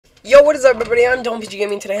Yo, what is up, everybody? I'm Dylan PG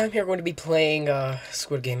Gaming. Today I'm here going to be playing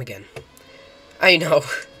Squid Game again. I know.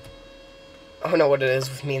 I don't know what it is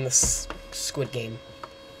with me in this Squid Game,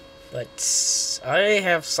 but I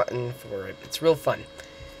have something for it. It's real fun,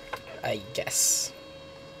 I guess.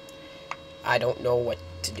 I don't know what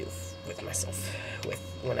to do with myself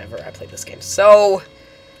whenever I play this game. So,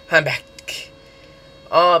 I'm back.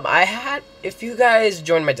 If you guys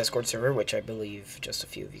joined my Discord server, which I believe just a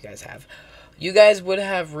few of you guys have, you guys would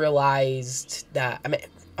have realized that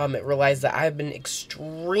realized that I've been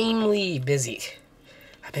extremely busy.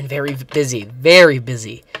 I've been very busy, very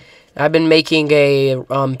busy. I've been making a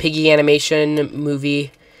piggy animation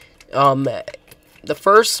movie. My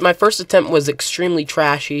first attempt was extremely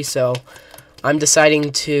trashy, so I'm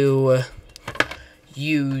deciding to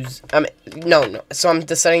use So I'm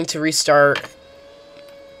deciding to restart.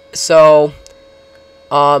 So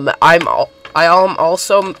I'm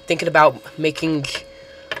also thinking about making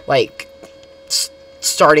like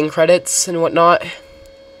starting credits and whatnot,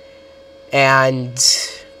 and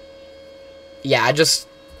yeah, just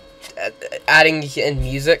adding in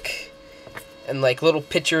music and like little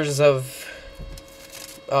pictures of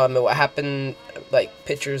what happened, like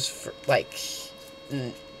pictures for like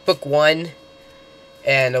book 1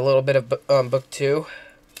 and a little bit of book 2,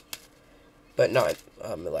 but not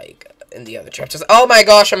like in the other chapters. Oh my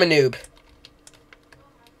gosh, I'm a noob.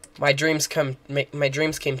 My dreams came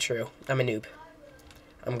true. I'm a noob.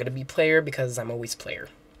 I'm gonna be player because I'm always player.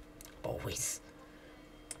 Always.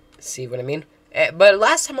 See what I mean? But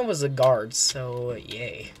last time I was a guard, so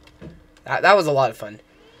yay. That was a lot of fun.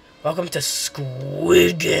 Welcome to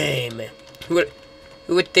Squid Game. Who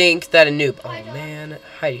would think that a noob? Oh man,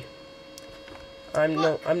 hi. I'm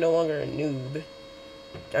no longer a noob.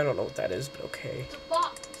 I don't know what that is, but okay.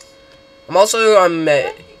 I'm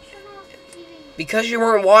also because you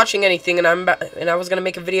weren't watching anything, and I was gonna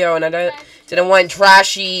make a video, and I didn't want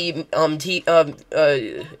trashy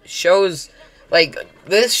shows like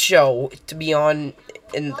this show to be on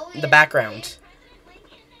in the background.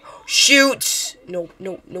 Shoot! No,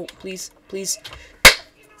 please.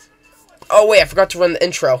 Oh wait, I forgot to run the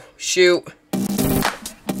intro. Shoot.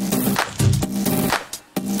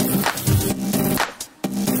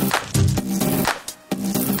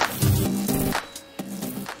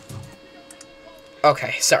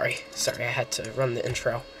 Okay, sorry, I had to run the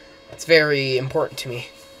intro. It's very important to me.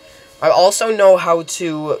 I also know how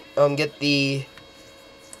to get the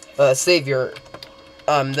savior,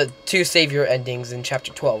 the 2 savior endings in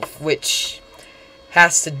chapter 12, which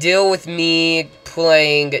has to deal with me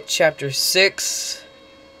playing chapter 6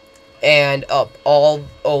 and up all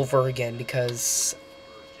over again because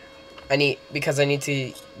I need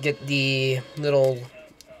to get the little,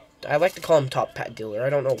 I like to call him Top Hat Dealer.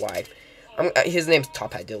 I don't know why. His name's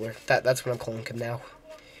Top Hat Dealer. That's what I'm calling him now.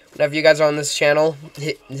 Whenever you guys are on this channel,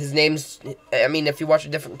 his name's, I mean, if you watch a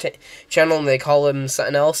different channel and they call him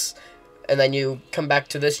something else, and then you come back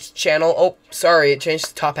to this channel, oh, sorry, it changed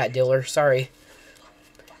to Top Hat Dealer, sorry.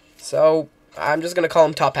 So, I'm just gonna call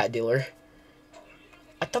him Top Hat Dealer.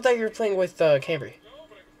 I thought that you were playing with, Camry.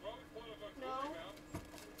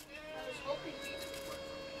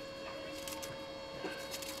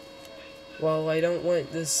 Well, I don't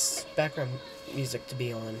want this background music to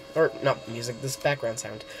be on. Or, not music, this background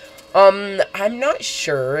sound. I'm not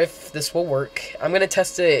sure if this will work. I'm gonna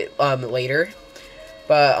test it, later.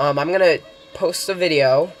 But, I'm gonna post a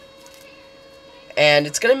video. And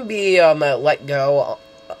it's gonna be, let go.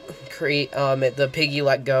 Create, the piggy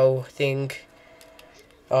let go thing.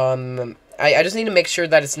 I just need to make sure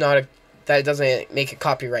that it's not that it doesn't make a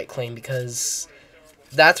copyright claim, because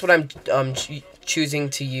that's what I'm, choosing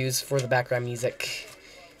to use for the background music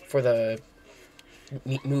for the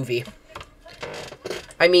movie.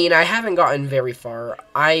 I mean, I haven't gotten very far.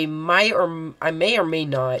 I may or may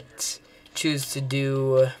not choose to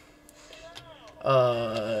do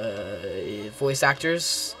voice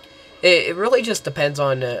actors. It really just depends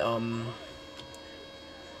on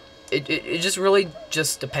it just really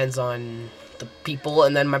just depends on the people.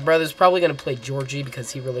 And then my brother's probably gonna play Georgie because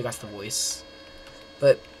he really got the voice,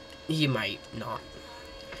 but he might not.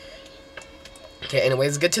 Okay,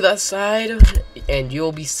 anyways, get to that side, and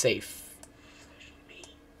you'll be safe.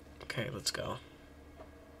 Okay, let's go.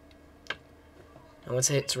 And once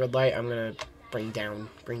it hits red light, I'm gonna bring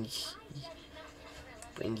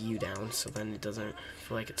you down, so then it doesn't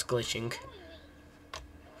feel like it's glitching.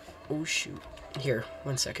 Oh shoot! Here,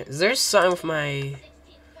 1 second. Is there something with my?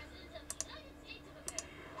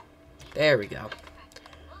 There we go.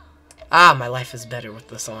 Ah, my life is better with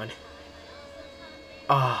this on.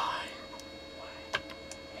 Ah.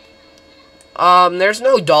 There's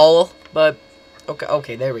no doll, but Okay,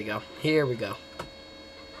 okay, there we go. Here we go.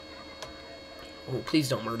 Oh, please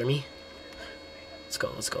don't murder me. Let's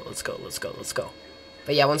go, let's go, let's go, let's go, let's go.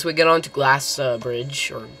 But yeah, once we get onto Glass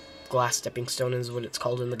Bridge, or Glass Stepping Stone is what it's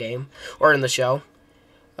called in the game, or in the show,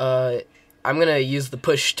 I'm gonna use the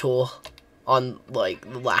push tool on,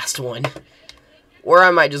 like, the last one. Or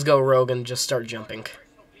I might just go rogue and just start jumping.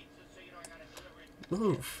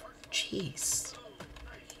 Move. Jeez.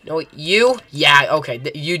 No, you? Yeah, okay,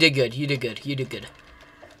 you did good, you did good, you did good.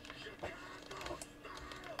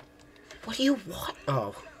 What do you want?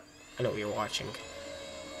 Oh, I know what you're watching.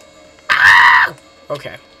 Ah!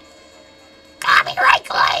 Okay. Copyright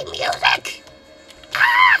claim music!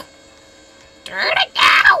 Ah! Turn it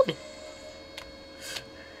down!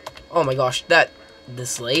 Oh my gosh,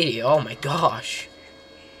 this lady, oh my gosh.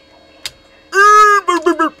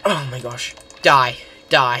 Oh my gosh. Die.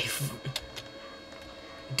 Die.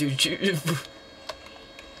 Dude, you...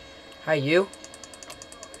 Hi, you.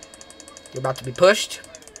 You're about to be pushed.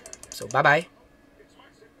 So, bye-bye.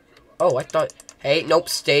 Oh, I thought... Hey, nope,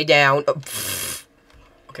 stay down. Oh,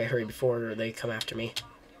 okay, hurry before they come after me.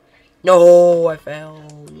 No, I fell.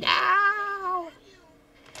 No.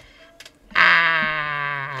 Ah.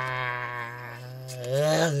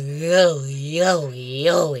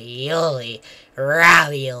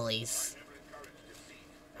 Raviolis.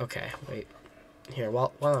 Okay, wait. Here,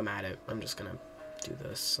 while I'm at it, I'm just gonna do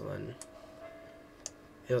this, so then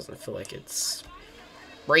it doesn't feel like it's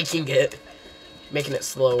breaking it, making it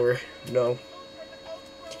slower. No.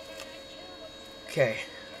 Okay,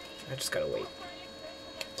 I just gotta wait.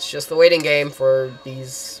 It's just the waiting game for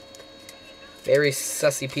these very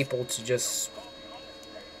sussy people to just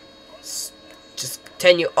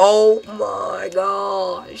continue. Oh my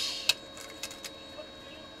gosh.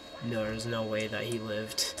 No, there's no way that he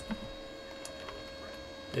lived.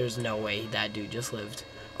 There's no way that dude just lived.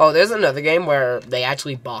 Oh, there's another game where they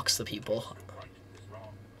actually box the people.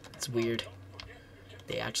 It's weird.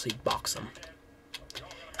 They actually box them.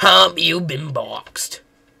 You've been boxed.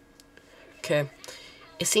 Okay.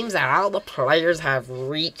 It seems that all the players have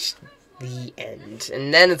reached the end.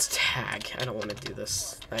 And then it's tag. I don't want to do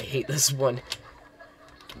this. I hate this one.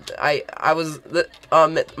 The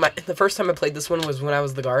first time I played this one was when I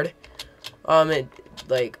was the guard.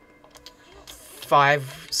 Like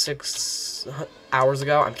 5-6 hours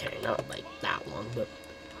ago. I'm kidding, not like that long, but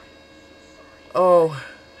oh,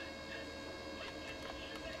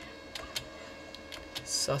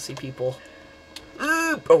 sussy people.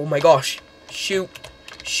 Oh my gosh, shoot,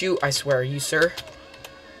 shoot! I swear, you sir.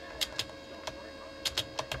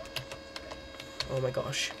 Oh my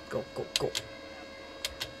gosh, go, go, go.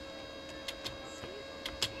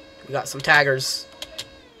 We got some taggers.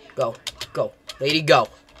 Go, go, lady, go.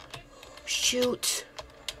 Shoot.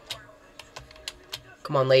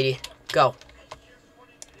 Come on, lady. Go.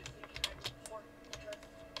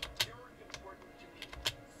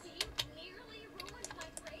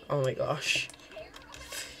 Oh my gosh.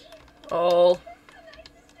 Oh.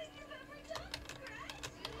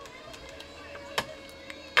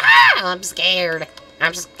 Ah, I'm scared.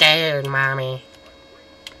 I'm scared, mommy.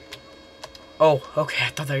 Oh, okay. I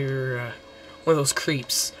thought that you were one of those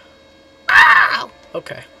creeps. Ah!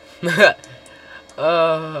 Okay.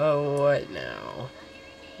 What now?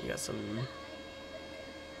 We got some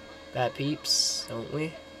bad peeps, don't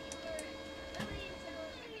we?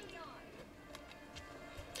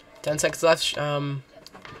 10 seconds left. I'm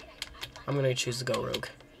gonna choose to go rogue.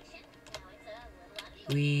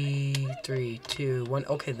 3, 2, 1.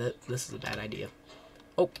 Okay, this is a bad idea.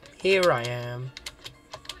 Oh, here I am.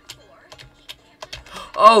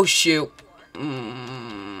 Oh shoot!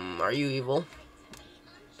 Are you evil?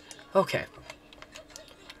 Okay.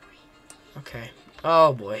 Okay.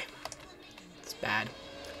 Oh boy. It's bad.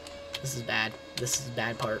 This is bad. This is a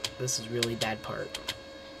bad part. This is really bad part.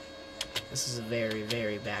 This is a very,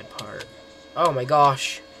 very bad part. Oh my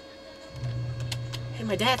gosh. Hey,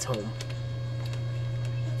 my dad's home.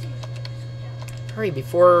 Hurry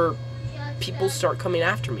before people start coming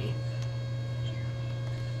after me.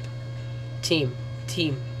 Team.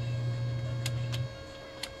 Team.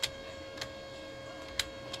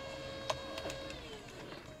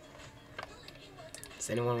 Does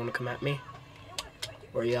anyone want to come at me?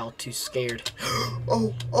 Or are y'all too scared?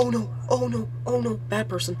 Oh, oh no, oh no, oh no. Bad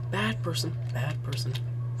person, bad person, bad person.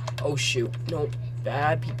 Oh shoot, no,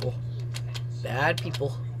 bad people. Bad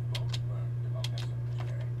people.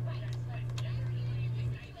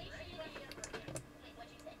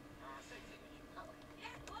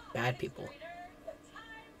 Bad people.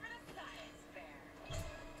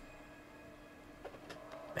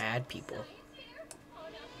 Bad people.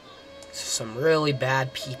 Some really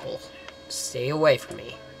bad people. Stay away from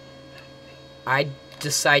me. I'm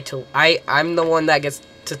the one that gets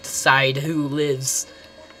to decide who lives.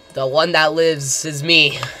 The one that lives is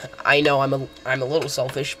me. I know I'm a little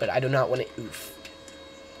selfish, but I do not want to oof.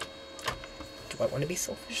 Do I want to be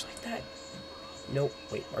selfish like that? Nope.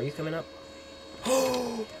 Wait, are you coming up?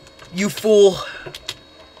 Oh, you fool.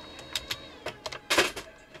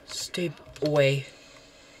 Stay away.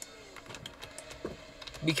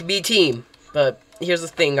 We could be a team, but here's the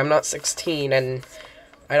thing. I'm not 16, and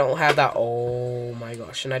I don't have that. Oh my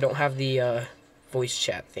gosh. And I don't have the voice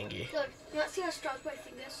chat thingy. Good. You want to see how strong my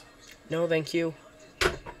fingers? No, thank you.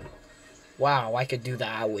 Wow, I could do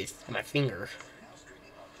that with my finger.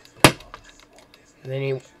 And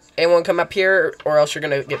then anyone come up here, or else you're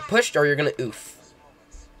gonna get pushed, or you're gonna oof.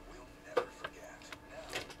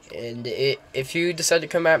 And if you decide to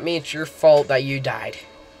come at me, it's your fault that you died.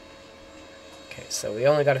 Okay, so we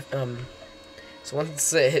only got so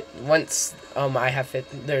once I have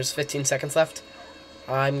there's 15 seconds left.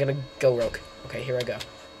 I'm gonna go rogue. Okay, here I go.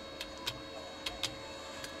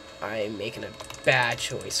 I'm making a bad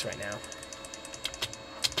choice right now.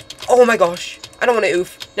 Oh my gosh! I don't want to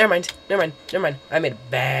oof. Never mind. I made a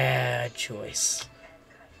bad choice.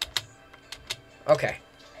 Okay.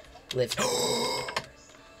 Live.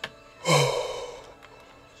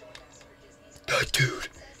 That dude.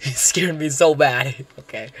 He scared me so bad.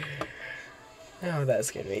 Okay. Oh, that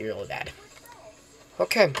scared me really bad.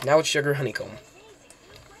 Okay, now it's Sugar Honeycomb.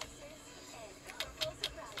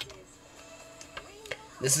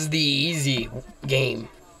 This is the easy game.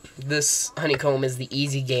 This honeycomb is the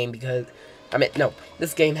easy game because... no.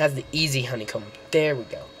 This game has the easy honeycomb. There we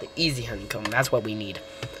go. The easy honeycomb. That's what we need.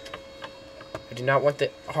 I do not want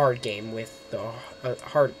the hard game with the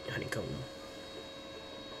hard honeycomb.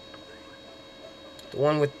 The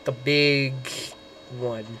one with the big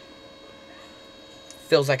one.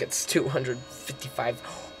 Feels like it's 255.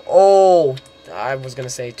 Oh! I was gonna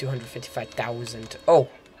say 255,000. Oh!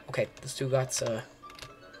 Okay, this dude got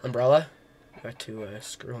umbrella. Got to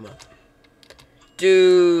screw him up.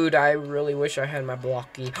 Dude, I really wish I had my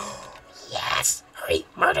blocky. Yes! Hurry!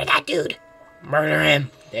 Murder that dude! Murder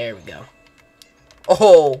him! There we go.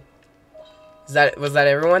 Oh! Was that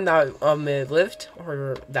everyone that lived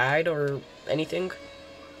or died or anything?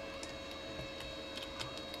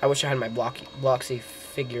 I wish I had my Bloxy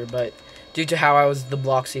figure, but due to how I was the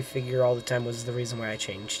Bloxy figure all the time was the reason why I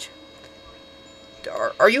changed.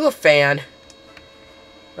 Are you a fan?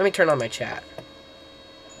 Let me turn on my chat.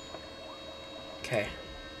 Okay.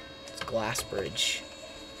 It's Glass Bridge.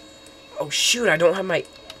 Oh shoot, I don't have my...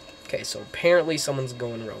 Okay, so apparently someone's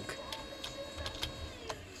going rogue.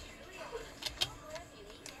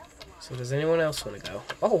 So does anyone else want to go?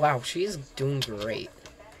 Oh wow, she's doing great.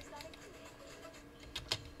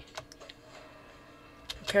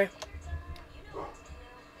 Okay.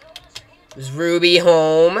 Is Ruby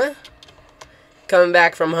home? Coming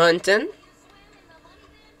back from hunting?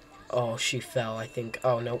 Oh, she fell, I think.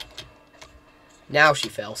 Oh, nope. Now she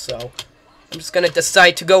fell, so... I'm just gonna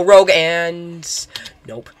decide to go rogue and...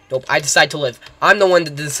 Nope. I decide to live. I'm the one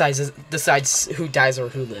that decides who dies or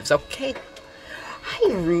who lives. Okay.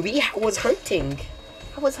 Hi, Ruby. How was hunting?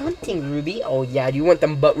 Ruby. Oh, yeah. Do you want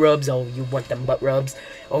them butt rubs? Oh, you want them butt rubs?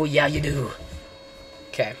 Oh, yeah, you do.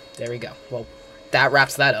 Okay. There we go. Well, that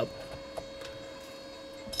wraps that up.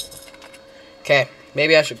 Okay.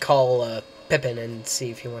 Maybe I should call Pippin and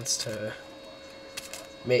see if he wants to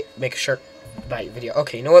make a shark bite video.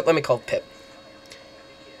 Okay, you know what? Let me call Pip.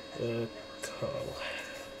 I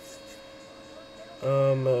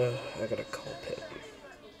gotta call Pip.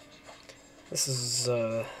 This is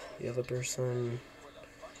the other person.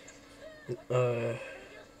 Dylan,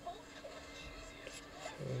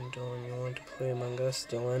 you want to play Among Us,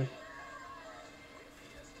 Dylan?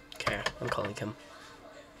 Okay, I'm calling him.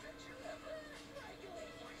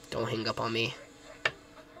 Don't hang up on me.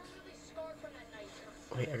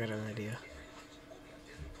 Wait, I got an idea.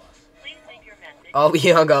 Oh, he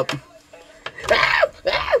hung up.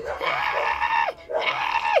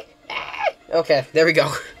 Okay, there we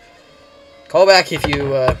go. Call back if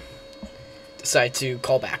you decide to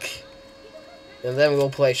call back. And then we'll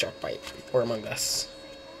play Shark Bite or Among Us.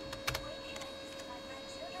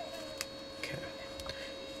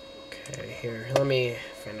 Okay, here, let me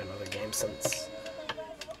find another game since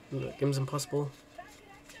Game's Impossible.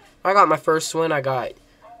 I got my first one.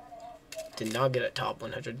 Did not get a top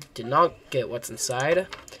 100. Did not get what's inside.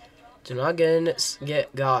 Did not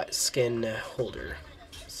got skin holder.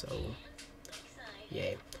 So,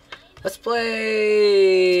 yay. Let's play...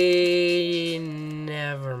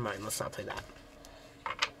 Never mind. Let's not play that.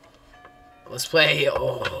 Let's play...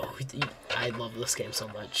 Oh, I love this game so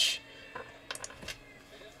much.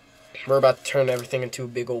 We're about to turn everything into a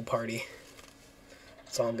big old party.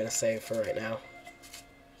 That's all I'm gonna say for right now.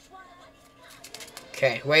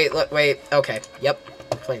 Okay, wait, wait. Okay, yep,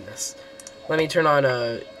 I'm playing this. Let me turn on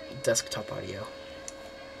desktop audio.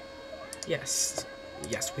 Yes,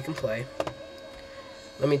 yes, we can play.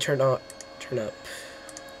 Let me turn up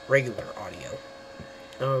regular audio.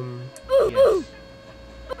 Yes.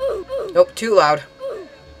 Nope, too loud.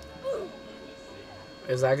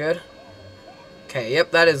 Is that good? Okay,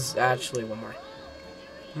 yep, that is actually one more.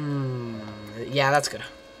 Yeah, that's good.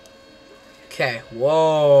 Okay,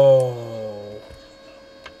 whoa.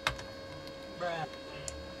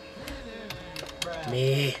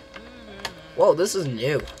 Me. Whoa, this is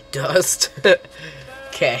new. Dust.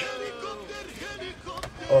 Okay.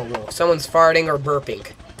 Oh, whoa. Someone's farting or burping.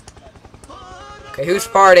 Okay, who's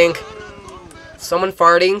farting? Someone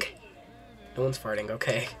farting? No one's farting,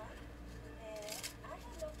 okay.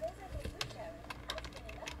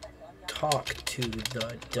 Talk to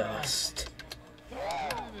the dust.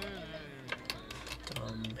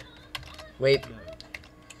 Dumb. Wait.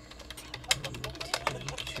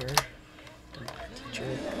 Teacher.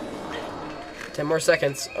 10 more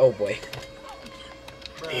seconds. Oh boy.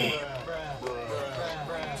 I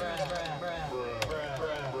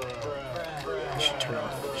should turn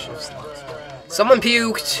off shift slots. Someone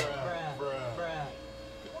puked.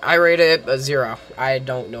 I rated it a 0. I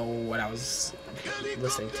don't know what I was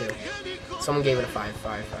listening to. Someone gave it a 5.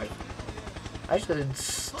 I should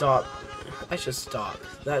stop. I should stop.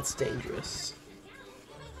 That's dangerous.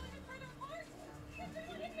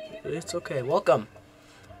 It's okay. Welcome.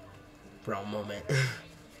 Bro, moment.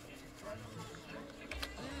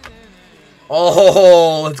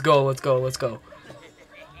 Oh, let's go, let's go, let's go.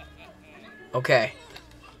 Okay.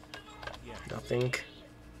 Nothing.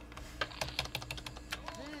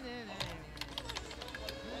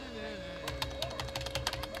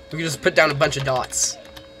 We can just put down a bunch of dots.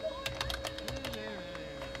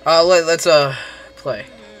 Let's play.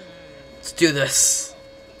 Let's do this.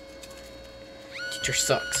 Teacher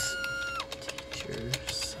sucks.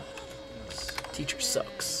 Teacher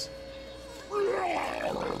sucks.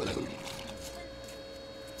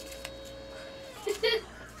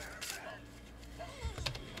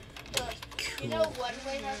 You know one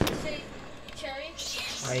way not to say cherry?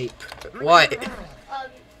 Hype. What?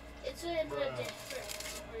 It's in a different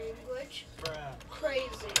language.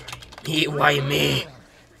 Crazy. Why me?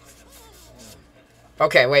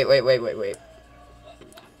 Okay, wait.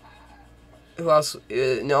 Who else?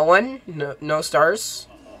 No one? No stars?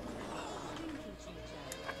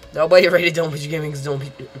 Nobody rated Dylan PG Gaming's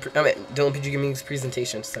Dylan PG Gaming's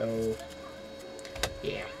presentation, so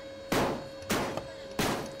yeah.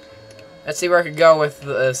 Let's see where I could go with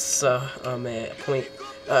this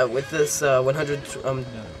with this 100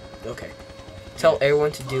 okay. Tell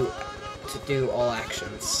everyone to do all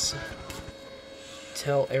actions.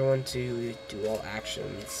 Tell everyone to do all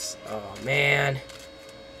actions. Oh man.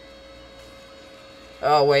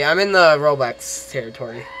 Oh wait, I'm in the Roblox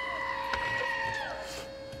territory.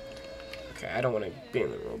 Okay, I don't want to be in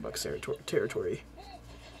the Roblox territory.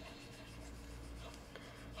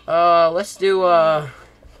 Let's do oh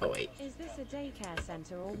wait. Is this a daycare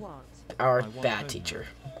center or what? Our bad teacher.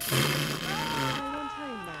 I want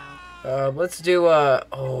home now. Let's do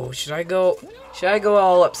oh, should I go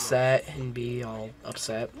all upset and be all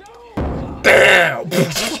upset? Bam!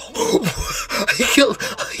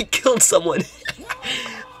 I killed someone.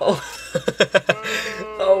 Oh.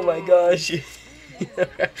 Oh my gosh.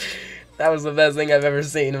 That was the best thing I've ever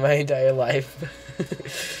seen in my entire life.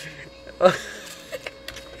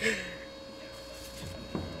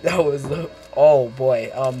 That was the oh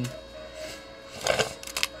boy.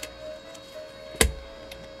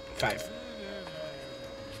 5.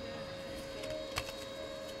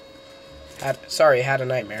 Had a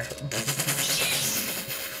nightmare.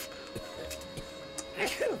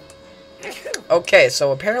 Okay,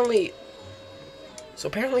 so apparently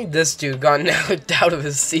this dude got knocked out of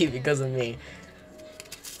his seat because of me.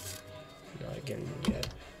 Not again yet.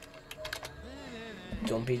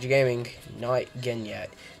 Don't PG Gaming. Not again yet.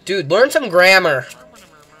 Dude, learn some grammar.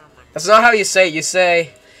 That's not how you say it. You say,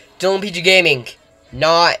 Dylan PG Gaming.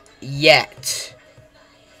 Not yet.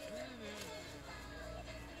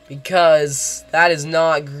 Because that is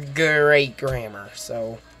not great grammar,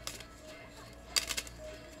 so.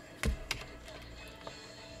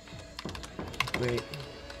 Wait.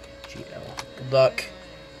 GL. Good luck.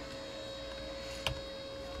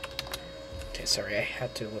 Okay, sorry, I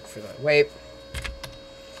had to look for the. Wait.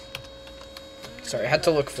 Sorry, I had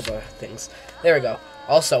to look for the things. There we go.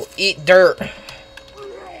 Also, eat dirt.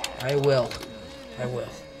 I will.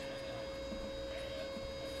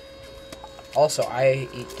 Also, I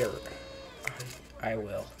eat dirt. I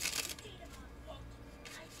will.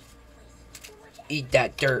 Eat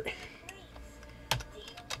that dirt.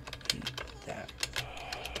 Eat that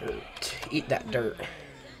dirt. Eat that dirt.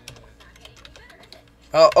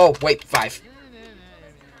 Oh, wait, 5.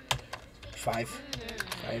 5. 5.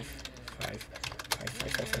 5. 5. 5.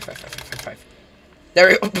 5. 5. 5. 5. 5. There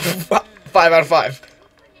we go. 5 out of 5.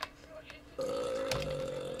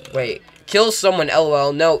 Wait. Kill someone,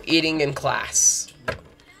 LOL. No, eating in class.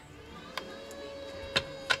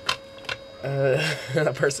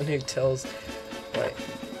 The person who tells... Wait.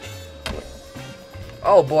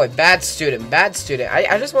 Oh boy, bad student. Bad student.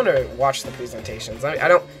 I just want to watch the presentations. I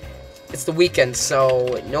don't... It's the weekend,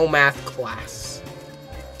 so no math class.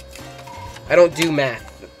 I don't do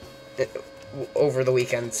math over the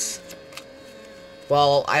weekends.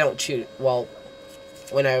 Well, I don't choose. Well,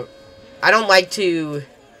 when I don't like to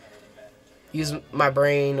use my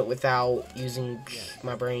brain without using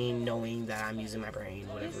my brain, knowing that I'm using my brain,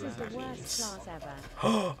 whatever that means.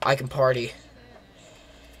 I can party.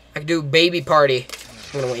 I can do baby party.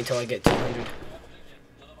 I'm gonna wait until I get 200.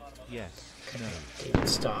 Yes. Okay, David,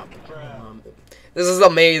 stop. This is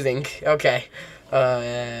amazing. Okay.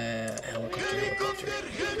 Helicopter.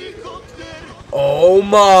 Oh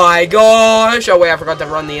my gosh! Oh wait, I forgot to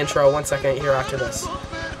run the intro. 1 second here after this.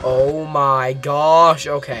 Oh my gosh.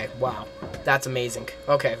 Okay, wow. That's amazing.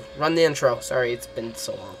 Okay, run the intro. Sorry, it's been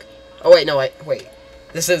so long. Oh wait, no, wait.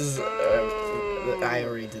 This is... I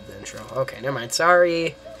already did the intro. Okay, never mind.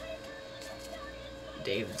 Sorry.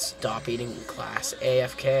 David, stop eating in class.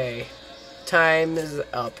 AFK. Time is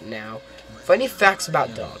up now. Funny facts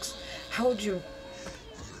about dogs. How would you...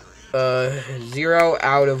 0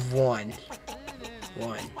 out of 1.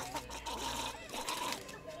 1.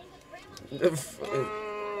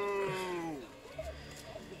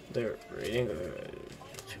 They're rating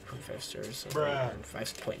 2.5 stars.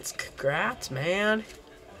 5 points. Congrats, man.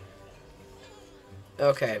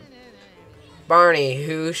 Okay. Barney,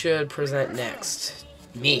 who should present next?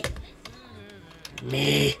 Me.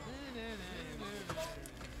 Me.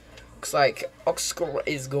 Looks like Oscar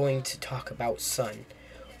is going to talk about sun.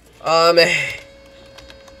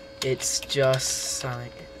 It's just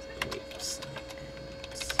science. Wait,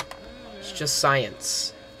 science. It's just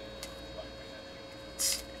science.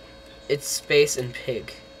 It's space and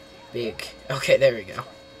pig. Big. Okay, there we go.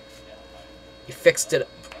 You fixed it up.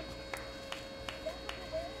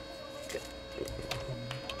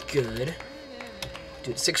 Good.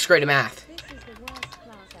 Dude, 6th grade of math. This is the worst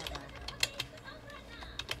class ever.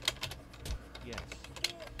 Yes.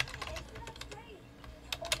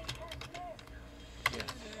 Yes.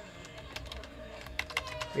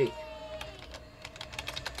 Wait.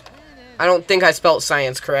 I don't think I spelled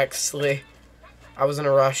science correctly. I was in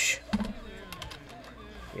a rush.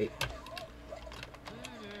 Wait.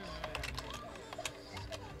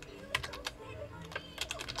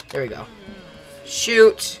 There we go.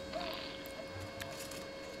 Shoot!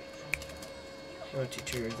 No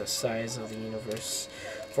teacher the size of the universe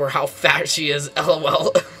for how fat she is,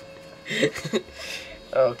 LOL.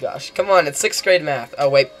 Oh gosh. Come on, it's 6th grade math. Oh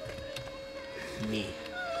wait. Me.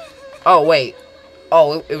 Oh wait.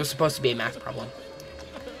 Oh, it was supposed to be a math problem.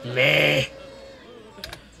 Meh.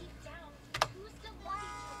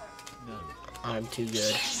 I'm too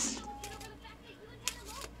good.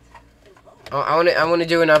 Oh, I want to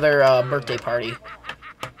do another birthday party.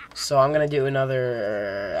 So I'm gonna do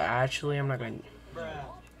another. Actually, I'm not gonna.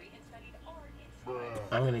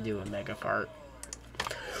 I'm gonna do a mega fart.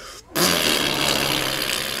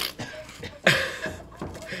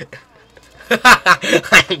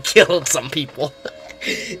 I killed some people.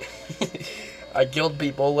 I killed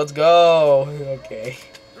people. Let's go. Okay.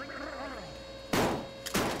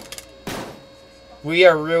 We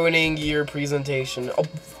are ruining your presentation. Oh,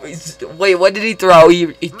 wait, what did he throw?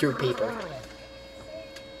 He threw paper.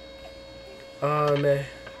 No,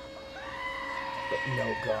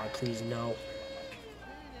 God, please, no.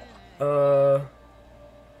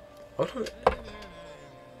 Hold on.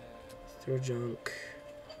 Throw junk.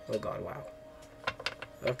 Oh, God, wow.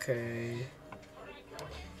 Okay.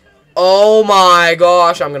 Oh, my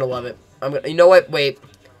gosh, I'm gonna love it. You know what? Wait.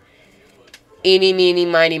 Eeny, meeny,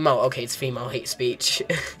 miny, mo. Okay, it's female hate speech.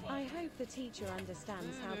 I hope the teacher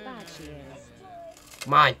understands how bad she is.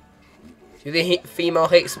 Come on. Do the female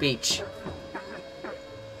hate speech.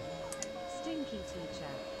 Stinky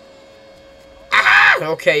teacher. Ah!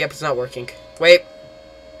 Okay, yep, it's not working. Wait.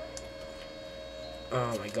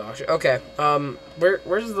 Oh my gosh. Okay.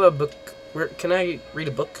 Where's the book? Where can I read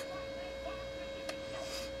a book?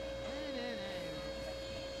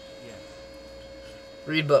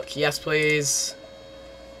 Read book. Yes, please.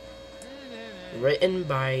 Written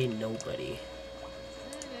by nobody.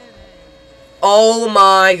 Oh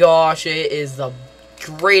my gosh, it is the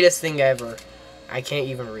greatest thing ever. I can't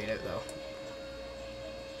even read it though.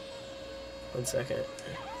 1 second.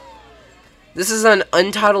 This is an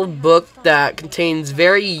untitled book that contains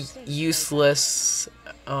very useless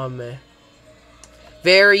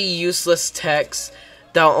text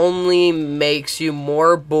that only makes you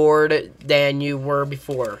more bored than you were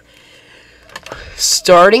before.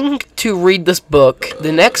 Starting to read this book,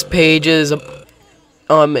 the next page of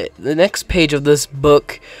this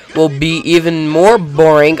book will be even more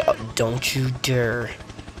boring. Oh, don't you dare.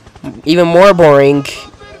 Even more boring.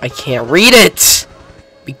 I can't read it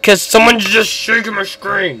because someone's just shaking my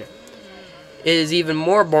screen. It is even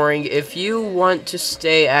more boring if you want to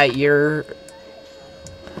stay at your...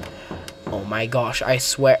 Oh my gosh, I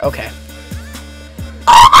swear. Okay.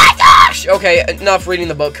 Oh my gosh! Okay, enough reading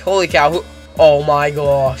the book. Holy cow. Oh my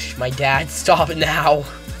gosh. My dad, stop it now.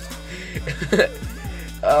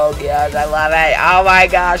 Oh gosh, I love it. Oh my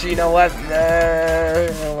gosh, you know what?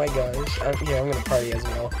 Oh my gosh. Here, I'm gonna party as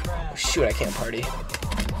well. Oh, shoot, I can't party.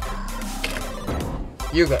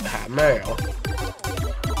 You got have mail.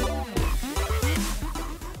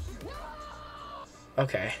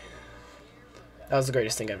 Okay. That was the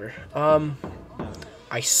greatest thing ever.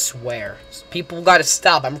 I swear. People gotta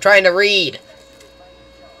stop. I'm trying to read.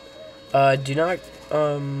 Do not,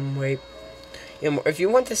 wait. If you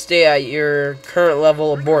want to stay at your current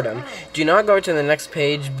level of boredom, do not go to the next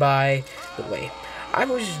page by the way. I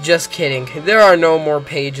was just kidding. There are no more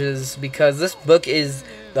pages because this book is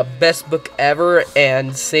the best book ever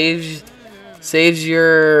and saves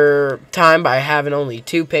your time by having only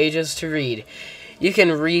 2 pages to read. You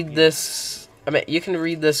can read this. You can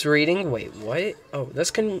read this reading. Wait, what? Oh, this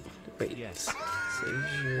can. Wait. Yes.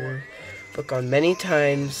 Save your book on many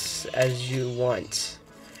times as you want.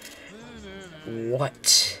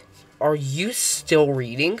 What? Are you still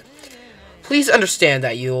reading? Please understand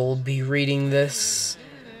that you'll be reading this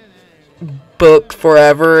book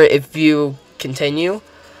forever if you continue.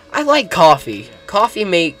 I like coffee. Coffee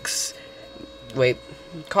makes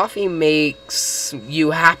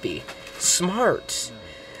you happy. Smart.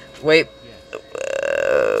 Wait.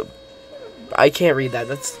 I can't read that.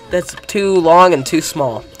 That's too long and too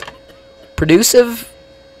small. Producive?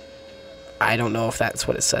 I don't know if that's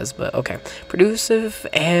what it says, but okay. Producive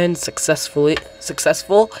and successful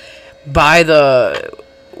by the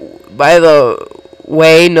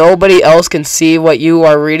way nobody else can see what you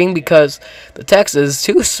are reading because the text is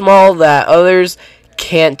too small that others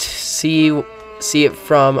can't see it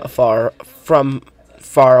from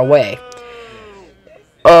far away.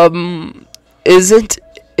 Isn't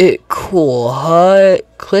it cool, huh?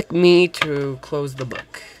 Click me to close the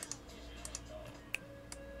book.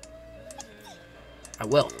 I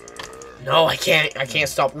will. No, I can't. I can't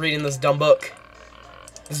stop reading this dumb book.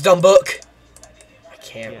 This dumb book. I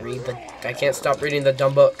can't stop reading the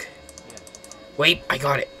dumb book. Wait, I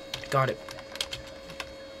got it. I got it.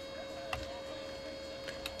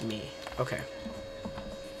 Me. Okay.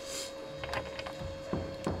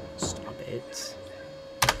 Stop it.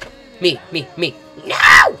 Me.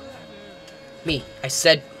 No! Me. I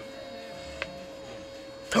said...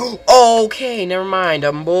 Okay, never mind.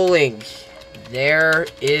 I'm bowling. There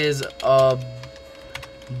is a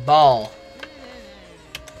ball.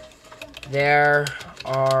 There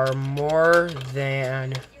are more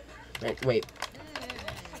than... Wait.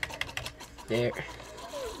 There's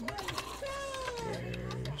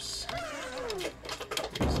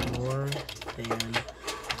more than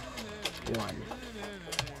one.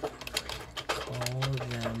 Call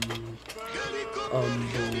them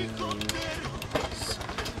balloons.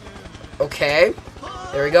 Okay.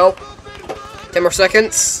 There we go. 10 more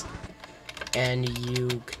seconds. And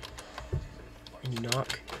you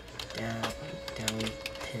knock down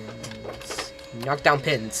pins. Knock down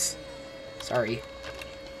pins. Sorry.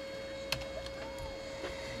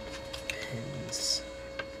 Pins.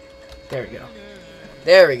 There we go.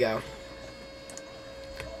 There we go.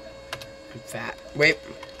 I'm fat. Wait.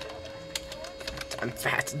 I'm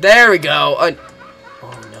fat. There we go.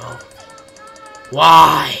 Oh no.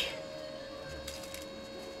 Why?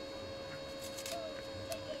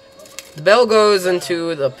 The bell goes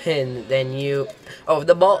into the pin, then you... Oh,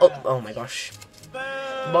 the ball... Oh my gosh.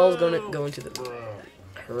 The ball's gonna go into the...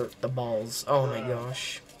 Hurt the balls. Oh my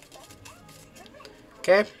gosh.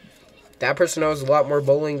 Okay. That person knows a lot more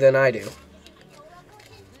bowling than I do.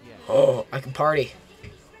 Oh, I can party.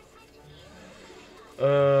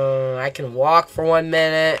 I can walk for 1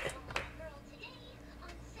 minute.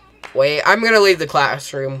 Wait, I'm gonna leave the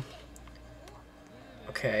classroom.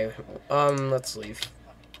 Okay, let's leave.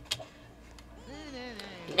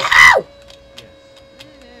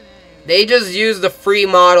 They just used the free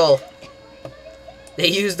model. They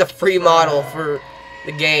used the free model for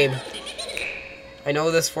the game. I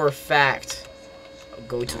know this for a fact. I'll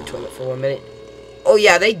go to the toilet for 1 minute. Oh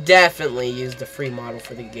yeah, they definitely used the free model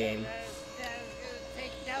for the game.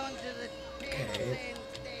 Okay.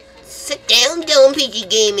 Sit down, Dome PG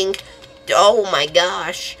Gaming. Oh my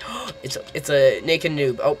gosh. It's a naked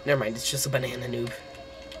noob. Oh, never mind. It's just a banana noob.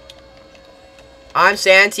 I'm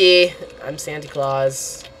Santy. I'm Santa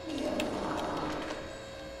Claus.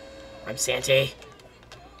 I'm Santy.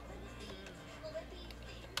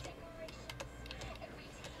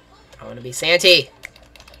 I want to be Santy.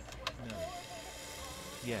 No.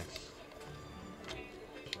 Yes.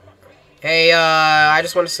 Hey, I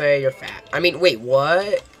just want to say you're fat. I mean, wait,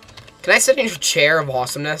 what? Can I sit in your chair of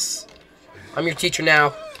awesomeness? I'm your teacher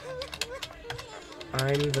now.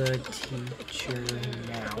 I'm the teacher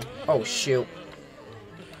now. Oh, shoot.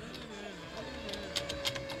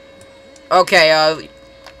 Okay,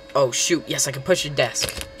 oh, shoot. Yes, I can push your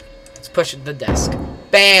desk. Let's push the desk.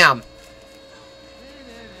 Bam!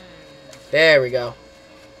 There we go.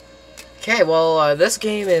 Okay, well, this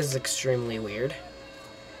game is extremely weird.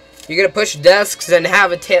 You're gonna push desks and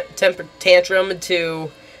have a temper tantrum to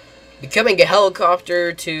becoming a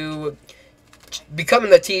helicopter to becoming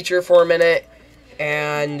the teacher for a minute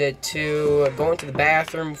and to going to the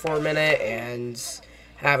bathroom for a minute and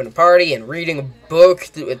having a party and reading a book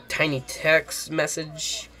through a tiny text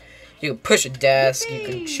message. You can push a desk. You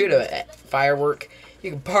can shoot a firework.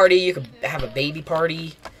 You can party. You can have a baby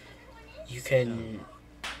party. You can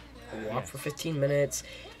walk for 15 minutes.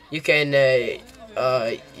 You can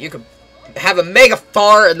have a mega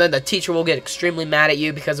fart, and then the teacher will get extremely mad at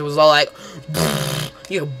you because it was all like,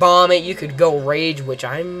 you could bomb it. You could go rage, which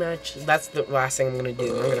that's the last thing I'm gonna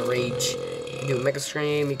do. I'm gonna rage. You can do a mega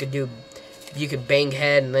scream. You could bang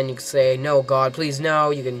head, and then you could say, no, God, please,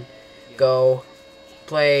 no. You can go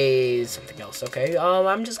play something else. Okay.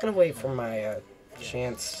 I'm just gonna wait for my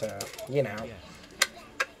chance. You know.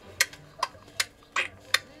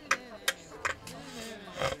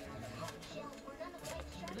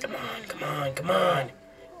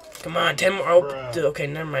 Come on, 10 more. Oh, okay,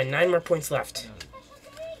 never mind. 9 more points left.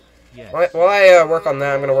 Yes. While I work on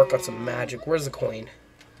that, I'm gonna work on some magic. Where's the coin?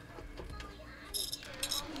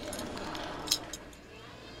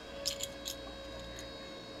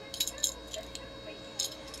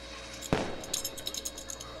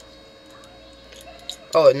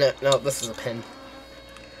 Oh no, this is a pen.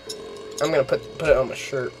 I'm gonna put it on my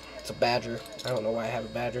shirt. It's a badger. I don't know why I have a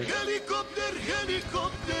badger.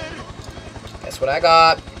 Guess what I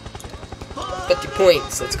got? 50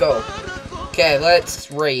 points. Let's go. Okay,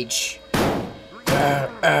 let's rage.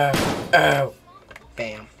 Bam.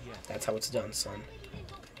 That's how it's done, son.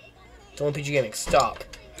 Don't PG Gaming. Stop.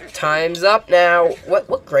 Time's up now.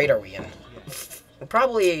 What grade are we in? We're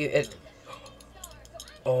probably.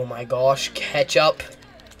 Oh my gosh, ketchup.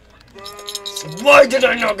 Why did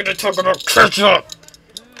I not get to talk about ketchup?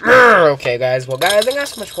 Okay, guys. Well, guys, thank you guys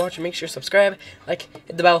so much for watching. Make sure to subscribe, like,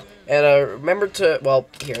 hit the bell, and remember to. Well,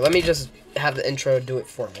 here, let me just have the intro do it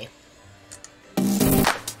for me.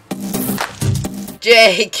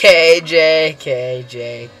 JK, JK,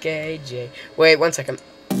 JK, J. Wait, 1 second.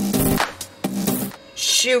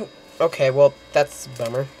 Shoot. Okay, well, that's a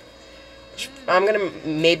bummer. I'm gonna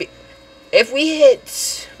maybe. If we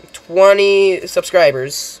hit 20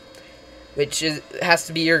 subscribers, which has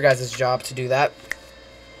to be your guys' job to do that.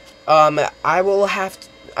 I will have to,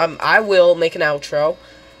 I will make an outro.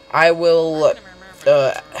 I will,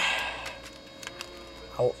 I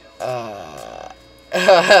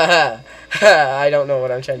don't know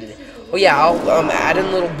what I'm trying to do. Oh yeah, I'll, add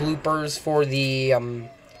in little bloopers for the,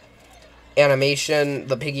 animation,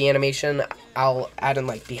 the piggy animation. I'll add in,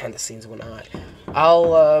 like, behind the scenes and whatnot.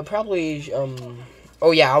 I'll, probably,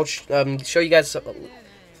 oh yeah, I'll, show you guys some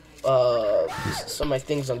of my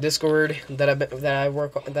things on Discord that I'm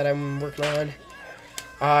working on.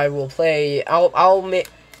 I will play. I'll make,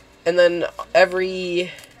 and then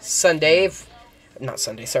every Sunday,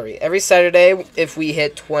 every Saturday, if we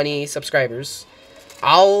hit 20 subscribers,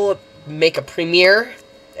 I'll make a premiere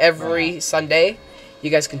every Sunday.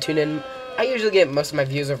 You guys can tune in. I usually get most of my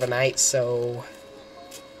views overnight, so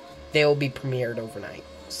they will be premiered overnight.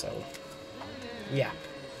 So yeah.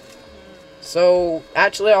 So,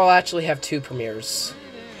 actually, I'll actually have 2 premieres.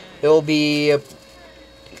 It will be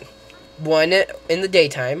one in the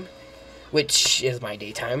daytime, which is my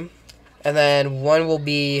daytime, and then one will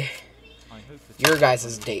be your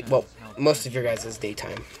guys' well, most of your guys'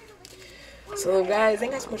 daytime. So, guys,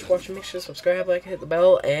 thank you guys so much for watching. Make sure to subscribe, like, hit the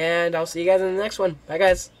bell, and I'll see you guys in the next one. Bye,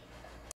 guys.